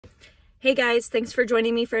Hey guys, thanks for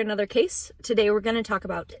joining me for another case. Today we're going to talk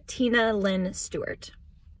about Tina Lynn Stewart.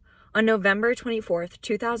 On November 24th,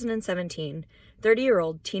 2017,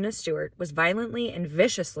 30-year-old Tina Stewart was violently and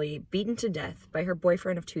viciously beaten to death by her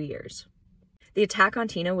boyfriend of 2 years. The attack on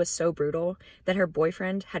Tina was so brutal that her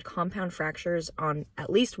boyfriend had compound fractures on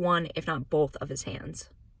at least one, if not both, of his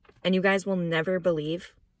hands. And you guys will never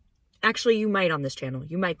believe, actually you might on this channel,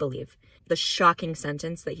 you might believe, the shocking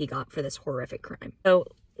sentence that he got for this horrific crime. So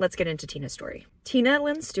let's get into Tina's story. Tina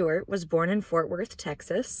Lynn Stewart was born in Fort Worth,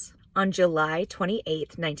 Texas on July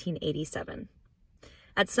 28, 1987.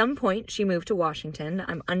 At some point, she moved to Washington.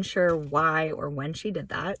 I'm unsure why or when she did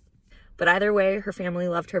that. But either way, her family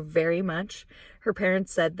loved her very much. Her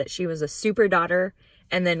parents said that she was a super daughter.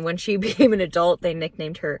 And then when she became an adult, they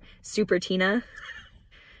nicknamed her Super Tina.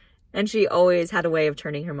 And she always had a way of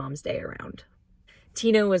turning her mom's day around.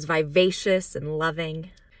 Tina was vivacious and loving.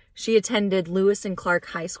 She attended Lewis and Clark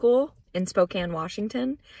High School in Spokane,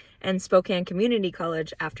 Washington, and Spokane Community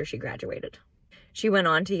College after she graduated. She went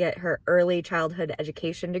on to get her early childhood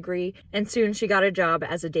education degree, and soon she got a job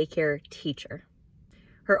as a daycare teacher.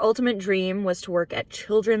 Her ultimate dream was to work at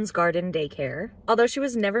Children's Garden Daycare. Although she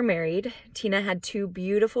was never married, Tina had two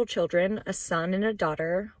beautiful children, a son and a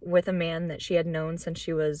daughter, with a man that she had known since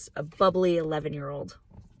she was a bubbly 11-year-old.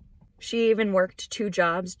 She even worked 2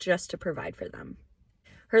 jobs just to provide for them.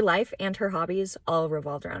 Her life and her hobbies all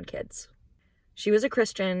revolved around kids. She was a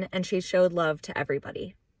Christian and she showed love to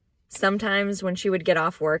everybody. Sometimes when she would get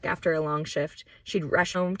off work after a long shift, she'd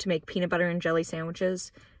rush home to make peanut butter and jelly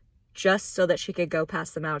sandwiches just so that she could go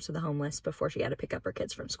pass them out to the homeless before she had to pick up her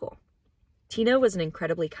kids from school. Tina was an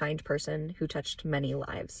incredibly kind person who touched many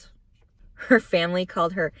lives. Her family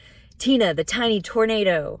called her Tina the Tiny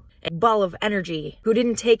Tornado, a ball of energy who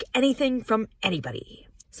didn't take anything from anybody.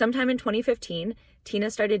 Sometime in 2015,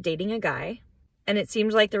 Tina started dating a guy, and it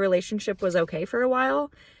seemed like the relationship was okay for a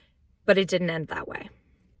while, but it didn't end that way.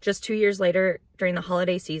 Just 2 years later, during the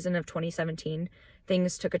holiday season of 2017,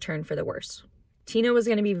 things took a turn for the worse. Tina was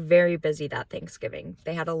going to be very busy that Thanksgiving.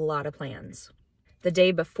 They had a lot of plans. The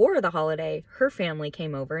day before the holiday, her family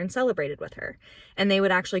came over and celebrated with her, and they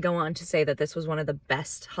would actually go on to say that this was one of the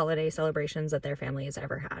best holiday celebrations that their family has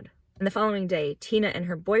ever had. And the following day, Tina and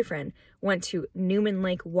her boyfriend went to Newman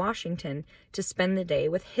Lake, Washington to spend the day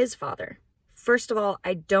with his father. First of all,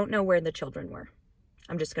 I don't know where the children were.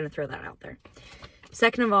 I'm just going to throw that out there.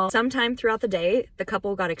 Second of all, sometime throughout the day, the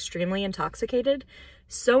couple got extremely intoxicated.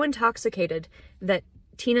 So intoxicated that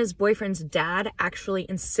Tina's boyfriend's dad actually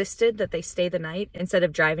insisted that they stay the night instead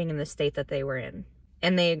of driving in the state that they were in.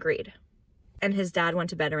 And they agreed. And his dad went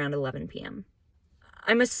to bed around 11 p.m.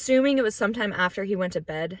 I'm assuming it was sometime after he went to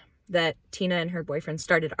bed that Tina and her boyfriend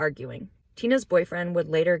started arguing. Tina's boyfriend would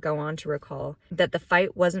later go on to recall that the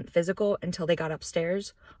fight wasn't physical until they got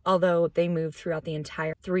upstairs, although they moved throughout the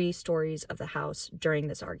entire 3 stories of the house during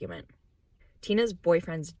this argument. Tina's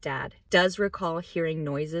boyfriend's dad does recall hearing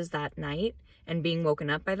noises that night and being woken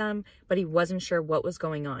up by them, but he wasn't sure what was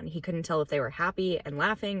going on. He couldn't tell if they were happy and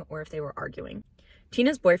laughing or if they were arguing.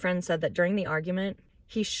 Tina's boyfriend said that during the argument,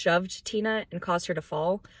 he shoved Tina and caused her to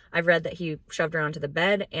fall. I've read that he shoved her onto the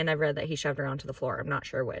bed, and I've read that he shoved her onto the floor. I'm not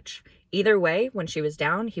sure which. Either way, when she was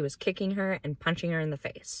down, he was kicking her and punching her in the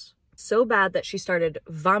face. So bad that she started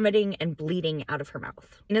vomiting and bleeding out of her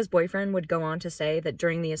mouth. Tina's boyfriend would go on to say that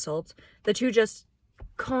during the assault, the two just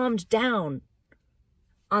calmed down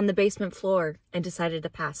on the basement floor and decided to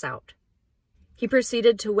pass out. He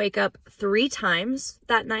proceeded to wake up 3 times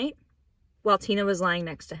that night while Tina was lying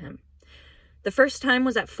next to him. The first time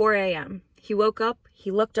was at 4 a.m. He woke up,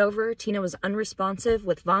 he looked over, Tina was unresponsive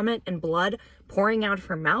with vomit and blood pouring out of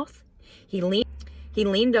her mouth. He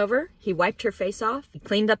leaned over, he wiped her face off, he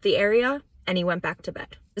cleaned up the area, and he went back to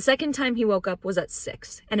bed. The second time he woke up was at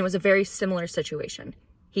 6, and it was a very similar situation.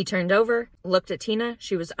 He turned over, looked at Tina,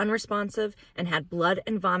 she was unresponsive and had blood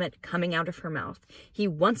and vomit coming out of her mouth. He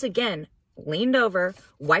once again leaned over,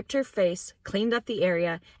 wiped her face, cleaned up the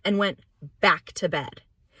area, and went back to bed.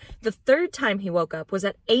 The third time he woke up was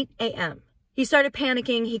at 8 a.m. He started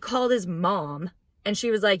panicking. He called his mom, and she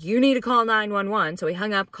was like, "You need to call 911. So he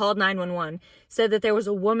hung up, called 911, said that there was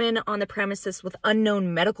a woman on the premises with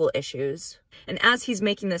unknown medical issues. And as he's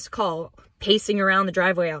making this call, pacing around the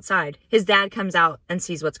driveway outside, his dad comes out and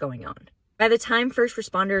sees what's going on. By the time first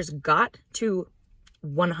responders got to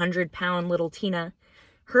 100-pound little Tina,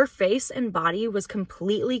 her face and body was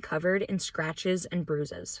completely covered in scratches and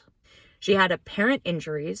bruises. She had apparent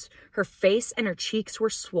injuries. Her face and her cheeks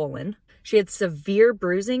were swollen. She had severe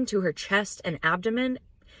bruising to her chest and abdomen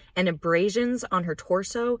and abrasions on her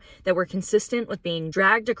torso that were consistent with being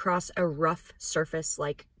dragged across a rough surface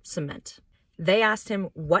like cement. They asked him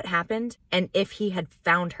what happened and if he had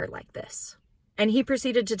found her like this. And he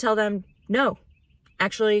proceeded to tell them, no,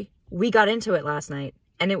 actually, we got into it last night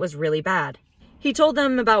and it was really bad. He told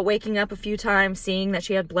them about waking up a few times, seeing that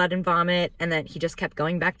she had blood and vomit, and that he just kept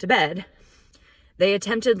going back to bed. They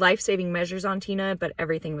attempted life-saving measures on Tina, but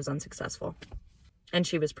everything was unsuccessful. And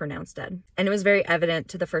she was pronounced dead. And it was very evident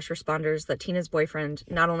to the first responders that Tina's boyfriend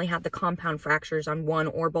not only had the compound fractures on one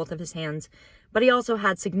or both of his hands, but he also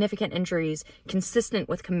had significant injuries consistent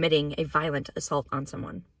with committing a violent assault on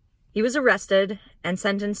someone. He was arrested and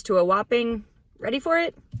sentenced to a whopping, ready for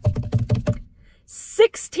it?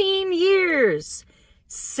 16 years!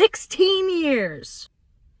 16 years!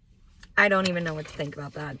 I don't even know what to think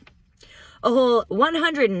about that. A whole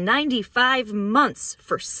 195 months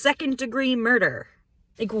for second-degree murder.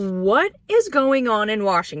 Like, what is going on in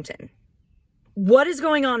Washington? What is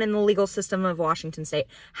going on in the legal system of Washington State?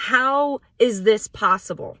 How is this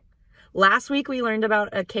possible? Last week, we learned about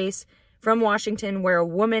a case from Washington where a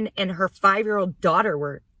woman and her 5-year-old daughter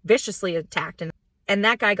were viciously attacked, and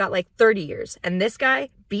that guy got like 30 years. And this guy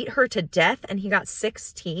beat her to death and he got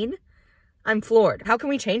 16? I'm floored. How can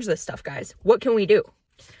we change this stuff, guys? What can we do?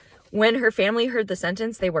 When her family heard the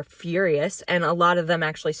sentence, they were furious, and a lot of them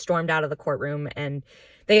actually stormed out of the courtroom, and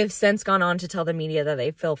they have since gone on to tell the media that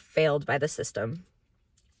they feel failed by the system.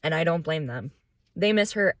 And I don't blame them. They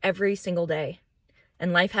miss her every single day,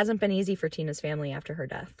 and life hasn't been easy for Tina's family after her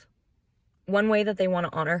death. One way that they want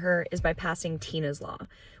to honor her is by passing Tina's Law,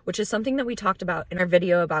 which is something that we talked about in our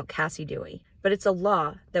video about Cassie Dewey. But it's a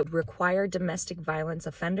law that would require domestic violence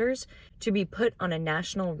offenders to be put on a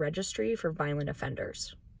national registry for violent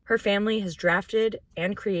offenders. Her family has drafted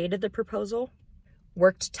and created the proposal,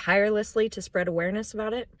 worked tirelessly to spread awareness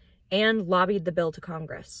about it, and lobbied the bill to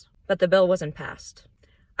Congress. But the bill wasn't passed.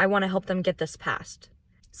 I want to help them get this passed.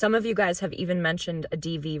 Some of you guys have even mentioned a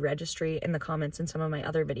DV registry in the comments in some of my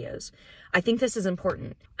other videos. I think this is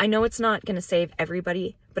important. I know it's not going to save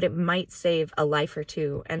everybody, but it might save a life or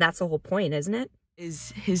two, and that's the whole point, isn't it?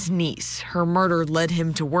 Is his niece. Her murder led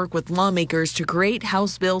him to work with lawmakers to create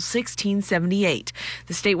House Bill 1678,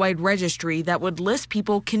 the statewide registry that would list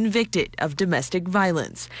people convicted of domestic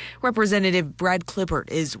violence. Representative Brad Clippert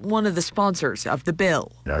is one of the sponsors of the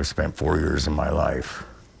bill. I've spent 4 years of my life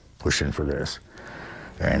pushing for this,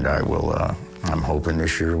 and I'm hoping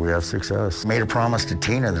this year we have success. Made a promise to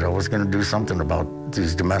Tina that I was going to do something about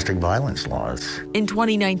these domestic violence laws. In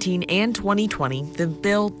 2019 and 2020, the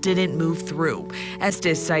bill didn't move through.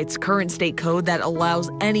 Estes cites current state code that allows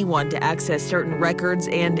anyone to access certain records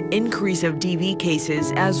and increase of DV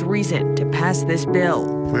cases as reason to pass this bill.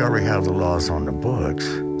 We already have the laws on the books.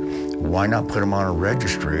 Why not put them on a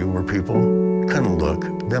registry where people can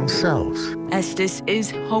look themselves? Estes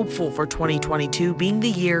is hopeful for 2022 being the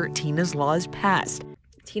year Tina's Law is passed.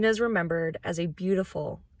 Tina's remembered as a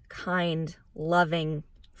beautiful, kind, loving,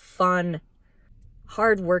 fun,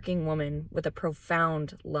 hard-working woman with a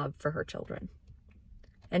profound love for her children.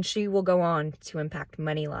 And she will go on to impact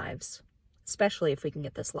many lives, especially if we can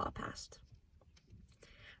get this law passed.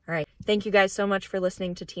 All right. Thank you guys so much for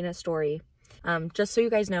listening to Tina's story. Just so you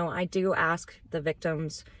guys know, I do ask the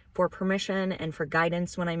victims for permission and for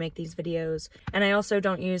guidance when I make these videos. And I also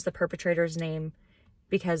don't use the perpetrator's name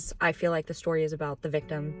because I feel like the story is about the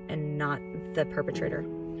victim and not the perpetrator.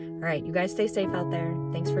 All right, you guys stay safe out there.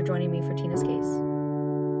 Thanks for joining me for Tina's case.